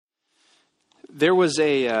There was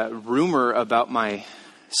a rumor about my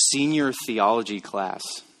senior theology class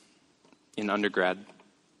in undergrad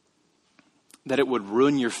that it would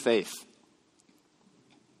ruin your faith.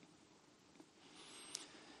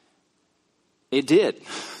 It did,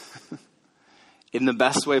 in the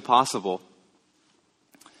best way possible.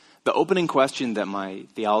 The opening question that my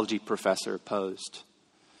theology professor posed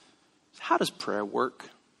is, how does prayer work?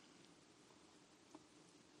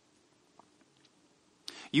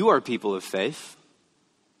 You are people of faith.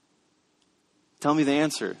 Tell me the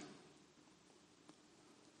answer.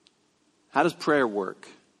 How does prayer work?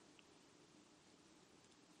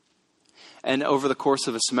 And over the course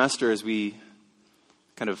of a semester, as we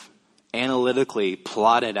kind of analytically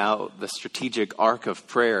plotted out the strategic arc of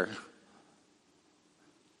prayer,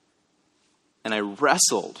 and I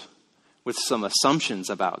wrestled with some assumptions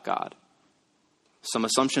about God, some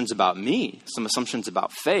assumptions about me, some assumptions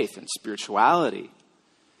about faith and spirituality.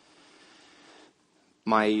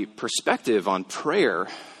 My perspective on prayer,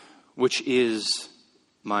 which is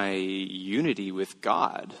my unity with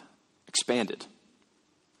God, expanded.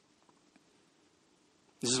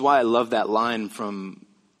 This is why I love that line from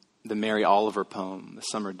the Mary Oliver poem, The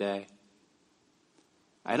Summer Day.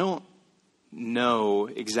 I don't know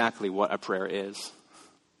exactly what a prayer is.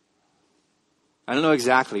 I don't know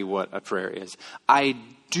exactly what a prayer is. I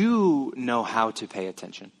do know how to pay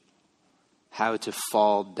attention, how to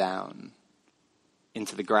fall down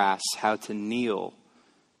into the grass, how to kneel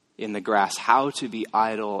in the grass, how to be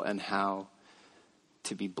idle and how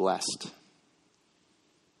to be blessed.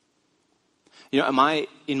 You know,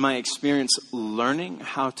 in my experience, learning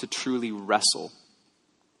how to truly wrestle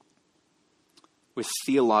with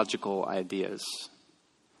theological ideas,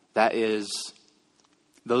 that is,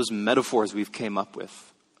 those metaphors we've came up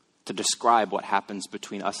with to describe what happens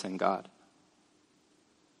between us and God.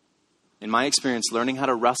 In my experience, learning how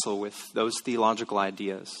to wrestle with those theological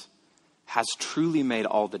ideas has truly made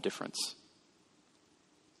all the difference.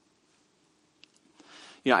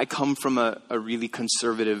 You know, I come from a really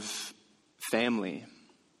conservative family.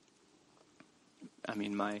 I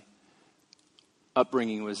mean, my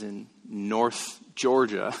upbringing was in North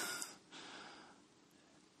Georgia.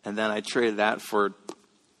 And then I traded that for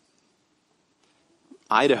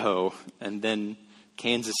Idaho and then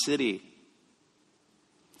Kansas City.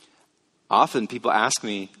 Often people ask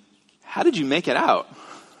me, how did you make it out?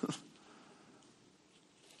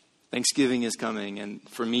 Thanksgiving is coming, and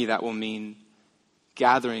for me that will mean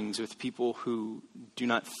gatherings with people who do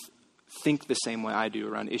not think the same way I do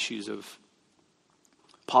around issues of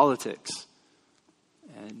politics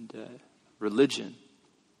and religion,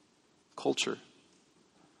 culture.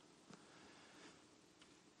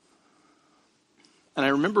 And I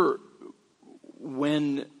remember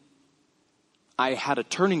when I had a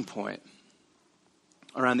turning point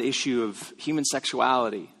around the issue of human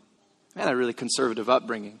sexuality. I had a really conservative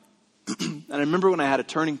upbringing. And I remember when I had a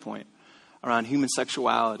turning point around human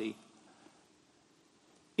sexuality,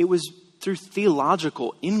 it was through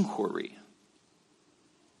theological inquiry.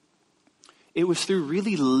 It was through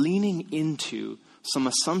really leaning into some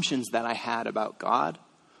assumptions that I had about God,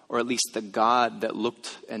 or at least the God that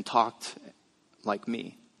looked and talked like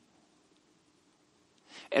me.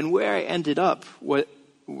 And where I ended up was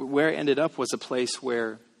a place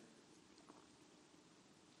where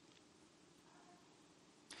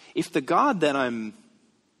if the God that I'm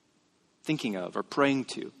thinking of or praying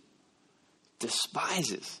to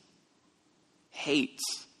despises,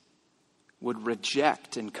 hates, would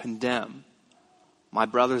reject and condemn my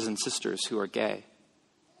brothers and sisters who are gay,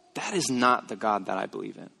 that is not the God that I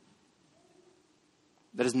believe in.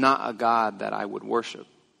 That is not a God that I would worship.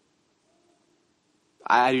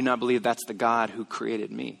 I do not believe that's the God who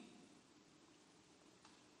created me.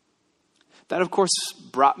 That, of course,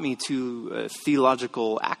 brought me to a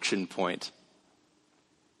theological action point.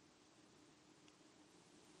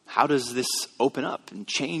 How does this open up and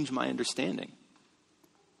change my understanding?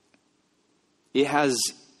 It has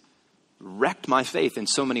wrecked my faith in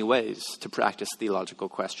so many ways to practice theological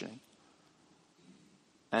questioning,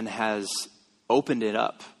 and has opened it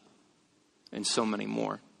up in so many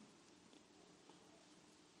more.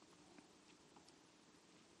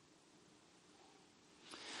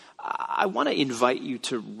 I want to invite you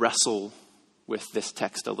to wrestle with this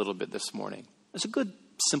text a little bit this morning. It's a good,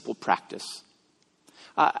 simple practice.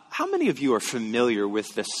 How many of you are familiar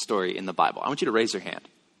with this story in the Bible? I want you to raise your hand.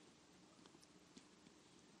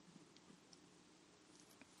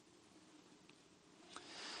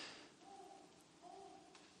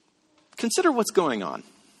 Consider what's going on.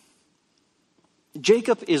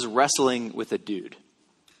 Jacob is wrestling with a dude.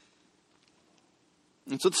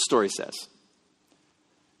 That's what the story says.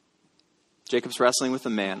 Jacob's wrestling with a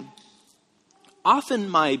man. Often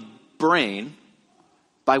my brain,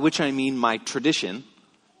 by which I mean my tradition,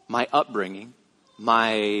 my upbringing,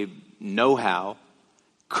 my know-how,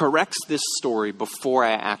 corrects this story before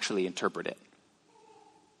I actually interpret it.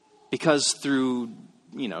 Because through,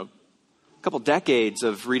 a couple decades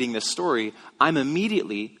of reading this story, I'm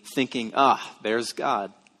immediately thinking, there's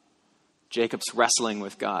God. Jacob's wrestling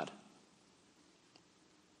with God.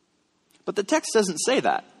 But the text doesn't say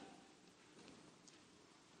that.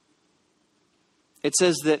 It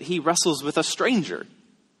says that he wrestles with a stranger.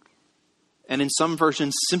 And in some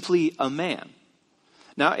versions, simply a man.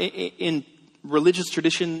 Now, in religious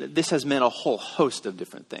tradition, this has meant a whole host of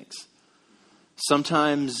different things.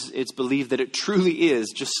 Sometimes it's believed that it truly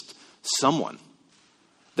is just someone.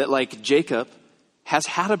 That like Jacob has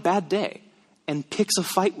had a bad day and picks a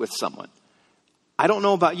fight with someone. I don't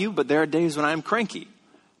know about you, but there are days when I'm cranky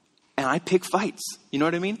and I pick fights. You know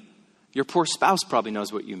what I mean? Your poor spouse probably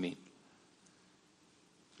knows what you mean.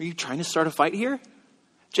 Are you trying to start a fight here?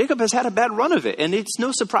 Jacob has had a bad run of it, and it's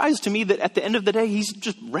no surprise to me that at the end of the day, he's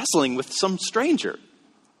just wrestling with some stranger.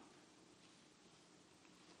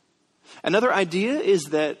 Another idea is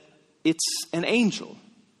that it's an angel.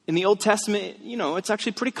 In the Old Testament, it's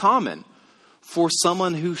actually pretty common for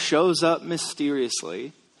someone who shows up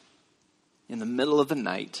mysteriously in the middle of the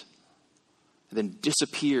night and then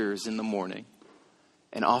disappears in the morning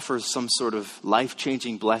and offers some sort of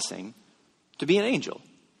life-changing blessing to be an angel.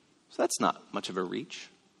 So that's not much of a reach.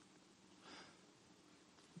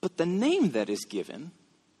 But the name that is given,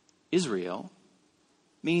 Israel,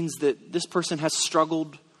 means that this person has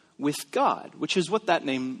struggled with God, which is what that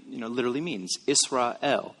name, literally means.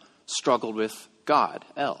 Israel, struggled with God,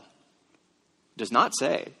 El. It does not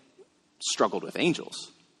say struggled with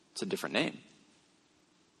angels. It's a different name.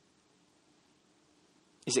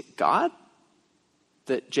 Is it God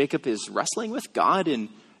that Jacob is wrestling with? God in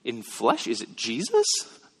flesh? Is it Jesus?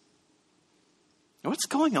 What's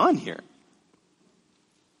going on here?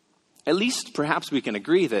 At least perhaps we can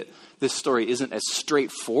agree that this story isn't as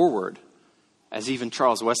straightforward as even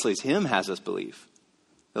Charles Wesley's hymn has us believe.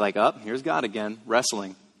 They're like, here's God again,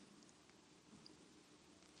 wrestling.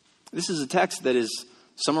 This is a text that is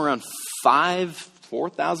somewhere around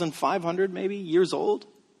 4,500 maybe years old.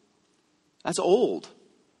 That's old.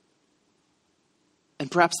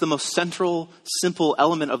 And perhaps the most central, simple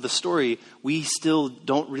element of the story we still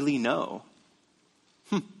don't really know.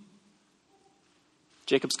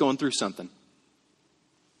 Jacob's going through something.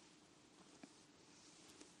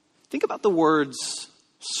 Think about the words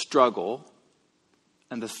struggle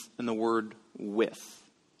and the word with.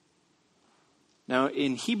 Now,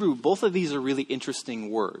 in Hebrew, both of these are really interesting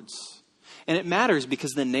words. And it matters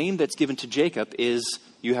because the name that's given to Jacob is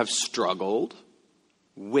you have struggled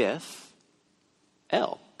with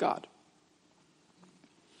El, God.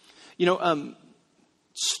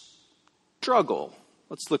 Struggle.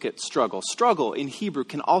 Let's look at struggle. Struggle in Hebrew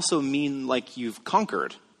can also mean like you've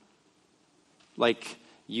conquered. Like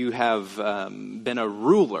you have been a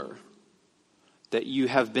ruler. That you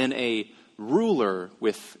have been a ruler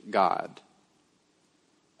with God.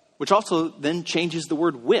 Which also then changes the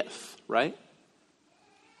word with, right?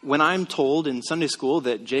 When I'm told in Sunday school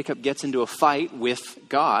that Jacob gets into a fight with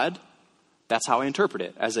God, that's how I interpret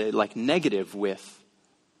it, as a negative with.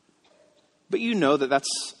 But you know that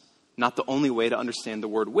that's not the only way to understand the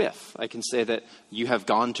word with. I can say that you have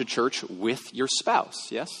gone to church with your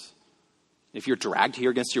spouse, yes? If you're dragged here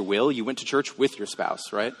against your will, you went to church with your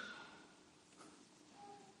spouse, right?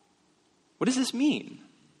 What does this mean?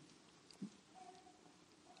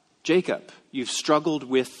 Jacob, you've struggled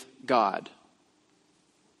with God.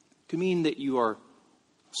 It could mean that you are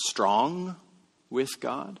strong with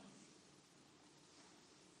God.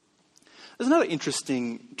 There's another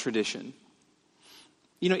interesting tradition.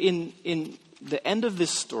 In the end of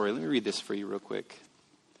this story, let me read this for you real quick.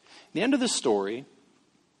 In the end of the story,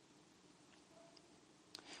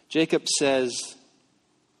 Jacob says,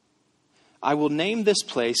 I will name this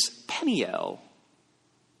place Peniel,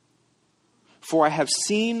 for I have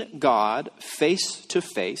seen God face to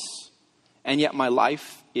face, and yet my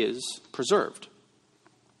life is preserved.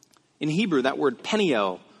 In Hebrew, that word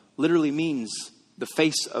Peniel literally means the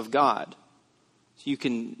face of God. So you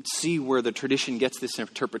can see where the tradition gets this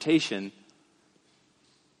interpretation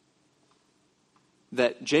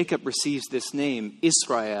that Jacob receives this name,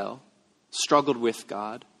 Israel, struggled with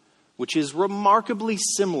God, which is remarkably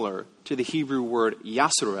similar to the Hebrew word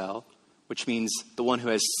Yasra'el, which means the one who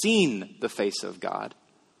has seen the face of God,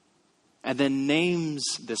 and then names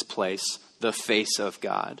this place the face of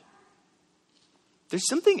God. There's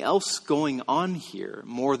something else going on here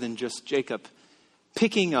more than just Jacob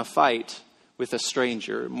picking a fight with a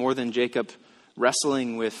stranger, more than Jacob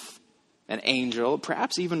wrestling with an angel,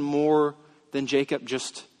 perhaps even more than Jacob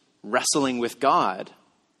just wrestling with God.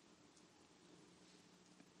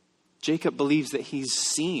 Jacob believes that he's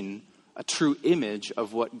seen a true image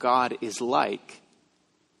of what God is like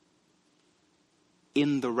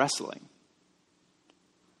in the wrestling,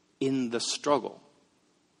 in the struggle.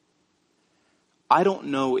 I don't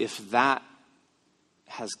know if that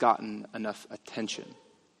has gotten enough attention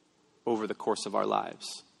over the course of our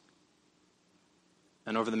lives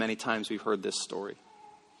and over the many times we've heard this story.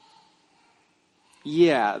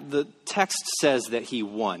 Yeah, the text says that he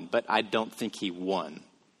won, but I don't think he won.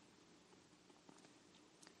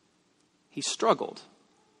 He struggled.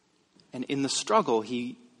 And in the struggle,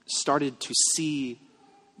 he started to see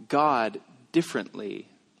God differently.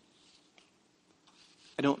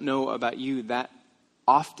 I don't know about you, that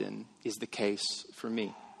often is the case for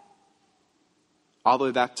me. All the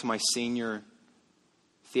way back to my senior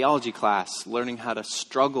theology class, learning how to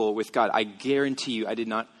struggle with God. I guarantee you I did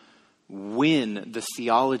not win the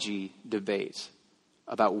theology debate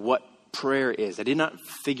about what prayer is. I did not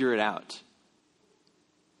figure it out.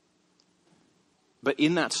 But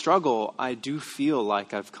in that struggle, I do feel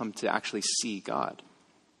like I've come to actually see God.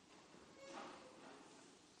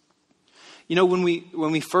 You know, when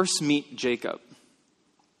we first meet Jacob,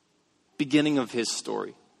 beginning of his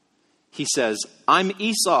story, he says, "I'm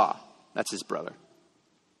Esau." That's his brother.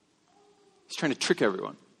 He's trying to trick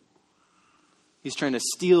everyone. He's trying to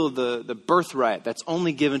steal the birthright that's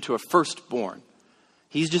only given to a firstborn.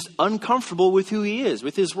 He's just uncomfortable with who he is,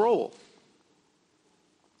 with his role.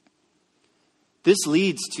 This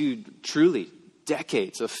leads to truly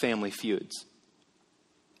decades of family feuds.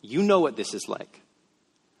 You know what this is like.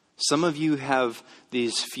 Some of you have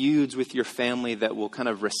these feuds with your family that will kind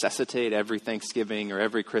of resuscitate every Thanksgiving or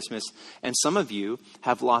every Christmas. And some of you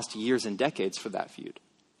have lost years and decades for that feud.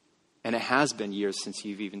 And it has been years since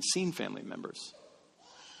you've even seen family members.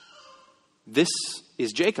 This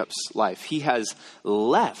is Jacob's life. He has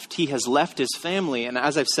left. He has left his family. And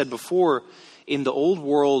as I've said before, in the old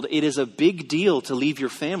world, it is a big deal to leave your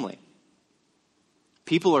family.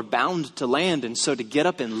 People are bound to land. And so to get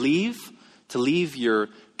up and leave, to leave your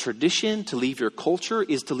tradition, to leave your culture,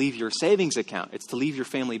 is to leave your savings account. It's to leave your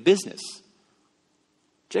family business.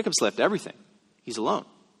 Jacob's left everything. He's alone.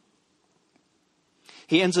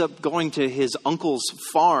 He ends up going to his uncle's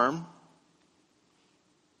farm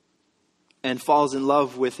and falls in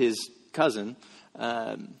love with his cousin.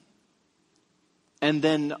 And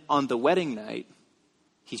then on the wedding night,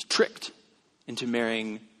 he's tricked into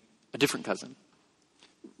marrying a different cousin.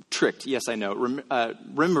 Tricked, yes, I know.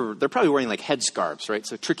 Remember, they're probably wearing like headscarves, right?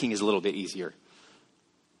 So tricking is a little bit easier.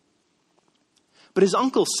 But his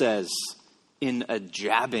uncle says in a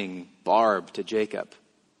jabbing barb to Jacob,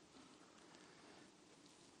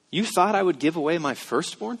 "You thought I would give away my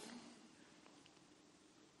firstborn?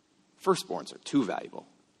 Firstborns are too valuable."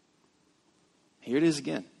 Here it is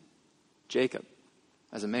again. Jacob,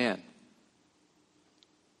 as a man,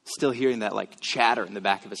 still hearing that like chatter in the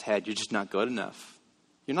back of his head. You're just not good enough.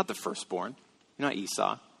 You're not the firstborn. You're not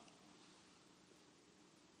Esau.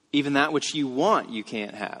 Even that which you want, you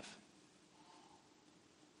can't have.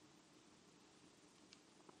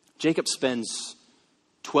 Jacob spends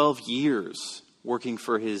 12 years working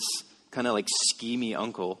for his kind of like schemy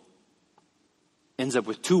uncle. Ends up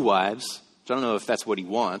with 2 wives. I don't know if that's what he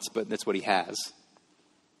wants, but that's what he has.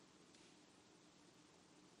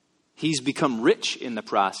 He's become rich in the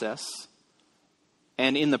process.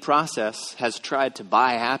 And in the process has tried to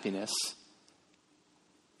buy happiness.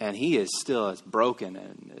 And he is still as broken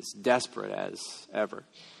and as desperate as ever.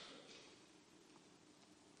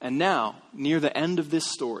 And now, near the end of this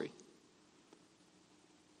story,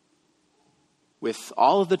 with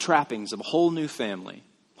all of the trappings of a whole new family,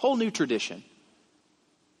 whole new tradition,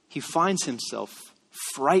 he finds himself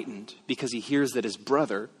frightened because he hears that his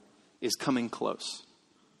brother is coming close.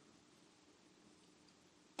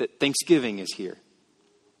 That Thanksgiving is here.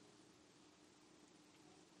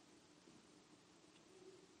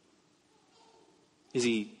 Is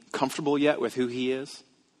he comfortable yet with who he is?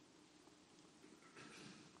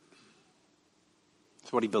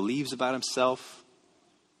 With what he believes about himself?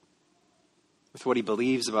 With what he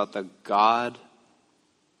believes about the God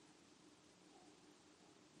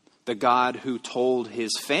who told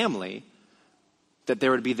his family that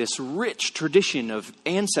there would be this rich tradition of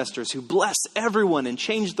ancestors who blessed everyone and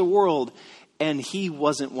changed the world. And he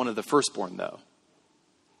wasn't one of the firstborn, though.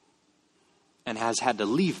 And has had to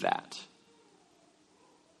leave that.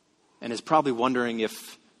 And is probably wondering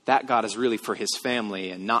if that God is really for his family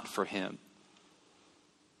and not for him.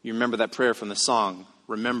 You remember that prayer from the song,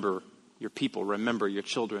 "Remember your people, remember your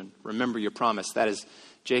children, remember your promise. That is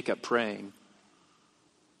Jacob praying.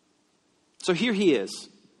 So here he is,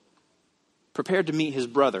 prepared to meet his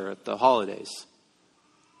brother at the holidays.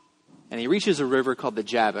 And he reaches a river called the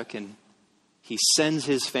Jabbok, and he sends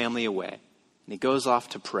his family away. And he goes off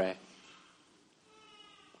to pray.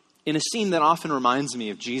 In a scene that often reminds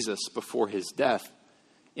me of Jesus before his death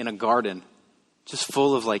in a garden, just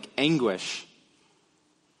full of anguish.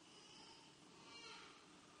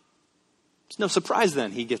 It's no surprise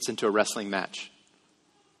then he gets into a wrestling match.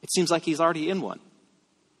 It seems like he's already in one.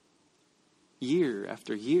 Year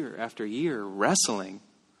after year after year, wrestling.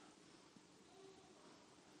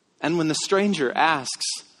 And when the stranger asks,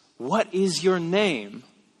 "What is your name?"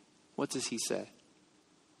 what does he say?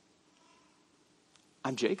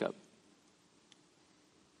 "I'm Jacob."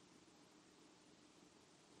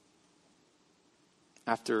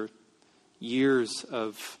 After years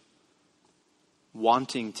of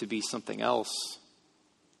wanting to be something else,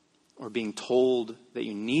 or being told that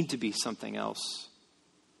you need to be something else,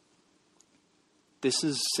 this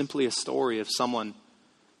is simply a story of someone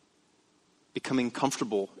becoming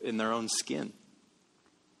comfortable in their own skin.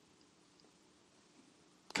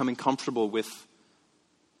 Becoming comfortable with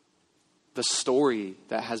the story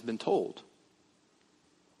that has been told.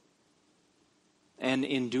 And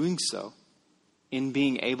in doing so, in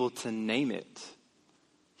being able to name it,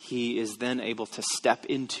 he is then able to step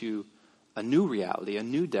into a new reality, a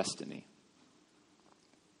new destiny.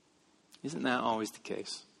 Isn't that always the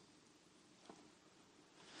case?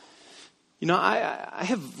 You know, I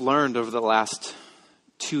have learned over the last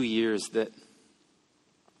 2 years that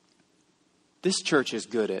this church is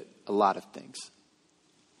good at a lot of things.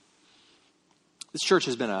 This church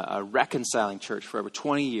has been a reconciling church for over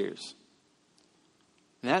 20 years.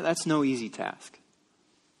 And that's no easy task.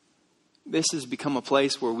 This has become a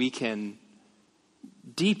place where we can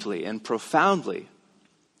deeply and profoundly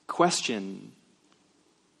question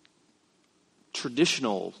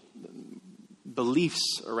traditional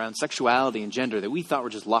beliefs around sexuality and gender that we thought were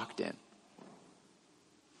just locked in.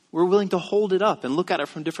 We're willing to hold it up and look at it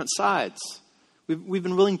from different sides. We've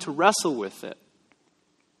been willing to wrestle with it.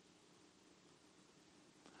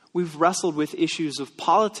 We've wrestled with issues of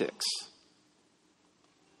politics,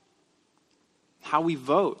 how we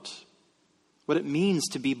vote, what it means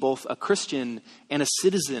to be both a Christian and a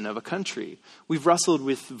citizen of a country. We've wrestled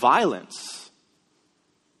with violence,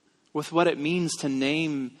 with what it means to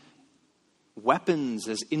name weapons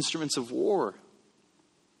as instruments of war,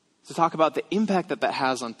 to talk about the impact that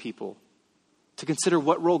has on people, to consider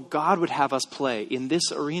what role God would have us play in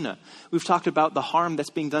this arena. We've talked about the harm that's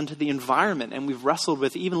being done to the environment, and we've wrestled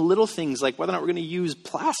with even little things like whether or not we're going to use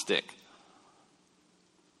plastic.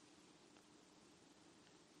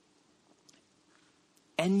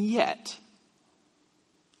 And yet,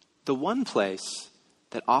 the one place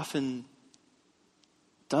that often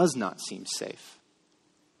does not seem safe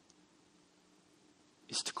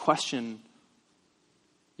is to question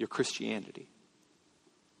your Christianity,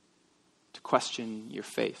 to question your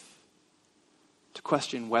faith, to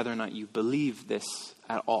question whether or not you believe this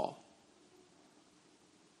at all.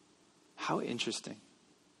 How interesting.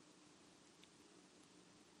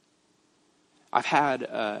 I've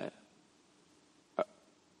had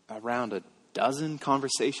around a dozen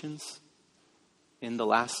conversations in the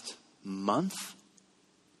last month.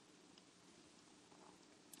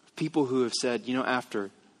 People who have said,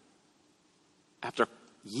 after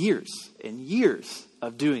years and years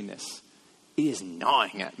of doing this, it is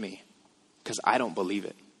gnawing at me because I don't believe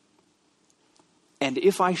it. And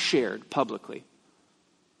if I shared publicly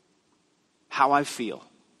how I feel,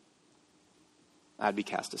 I'd be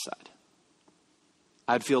cast aside.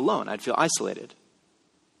 I'd feel alone. I'd feel isolated.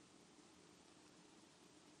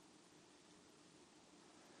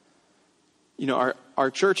 Our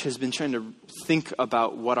church has been trying to think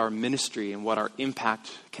about what our ministry and what our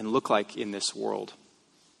impact can look like in this world.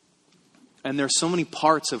 And there are so many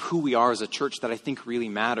parts of who we are as a church that I think really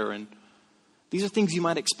matter. And these are things you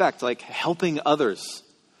might expect, like helping others,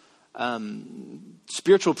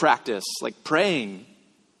 spiritual practice, like praying,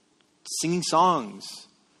 singing songs.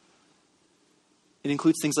 It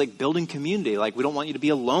includes things like building community, like we don't want you to be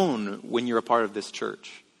alone when you're a part of this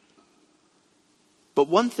church. But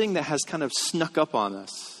one thing that has kind of snuck up on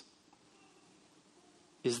us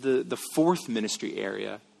is the fourth ministry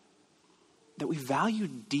area, that we value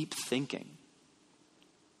deep thinking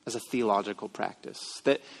as a theological practice.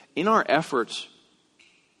 That in our efforts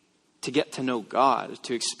to get to know God,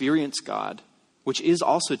 to experience God, which is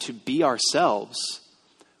also to be ourselves,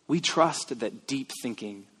 we trust that deep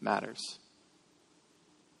thinking matters.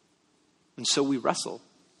 And so we wrestle.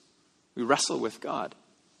 We wrestle with God.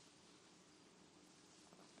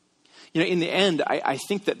 In the end, I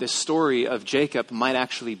think that this story of Jacob might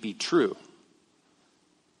actually be true.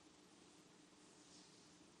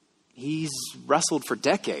 He's wrestled for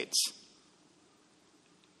decades.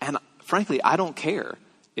 And frankly, I don't care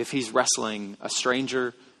if he's wrestling a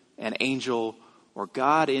stranger, an angel, or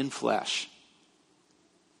God in flesh.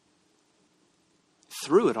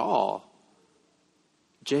 Through it all,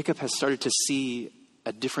 Jacob has started to see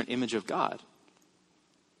a different image of God.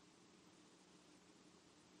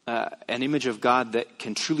 An image of God that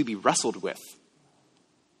can truly be wrestled with.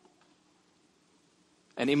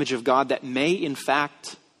 An image of God that may, in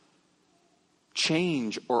fact,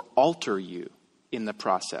 change or alter you in the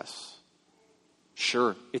process.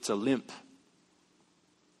 Sure, it's a limp.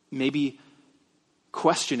 Maybe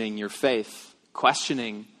questioning your faith,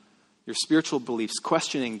 questioning your spiritual beliefs,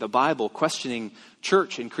 questioning the Bible, questioning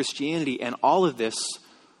church and Christianity, and all of this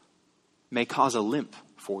may cause a limp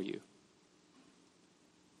for you.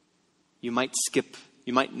 You might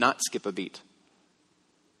not skip a beat.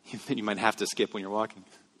 You might have to skip when you're walking.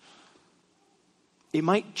 It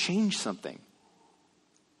might change something.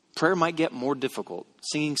 Prayer might get more difficult.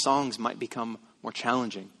 Singing songs might become more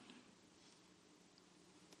challenging.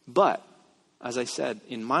 But, as I said,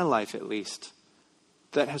 in my life at least,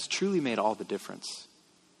 that has truly made all the difference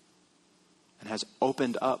and has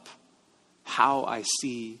opened up how I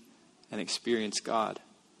see and experience God.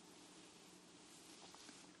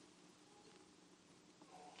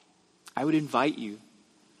 I would invite you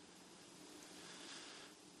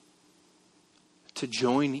to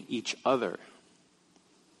join each other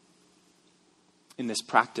in this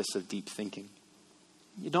practice of deep thinking.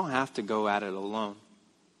 You don't have to go at it alone.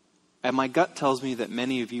 And my gut tells me that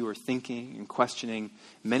many of you are thinking and questioning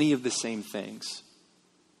many of the same things.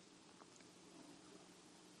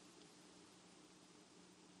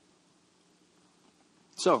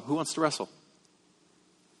 So, who wants to wrestle?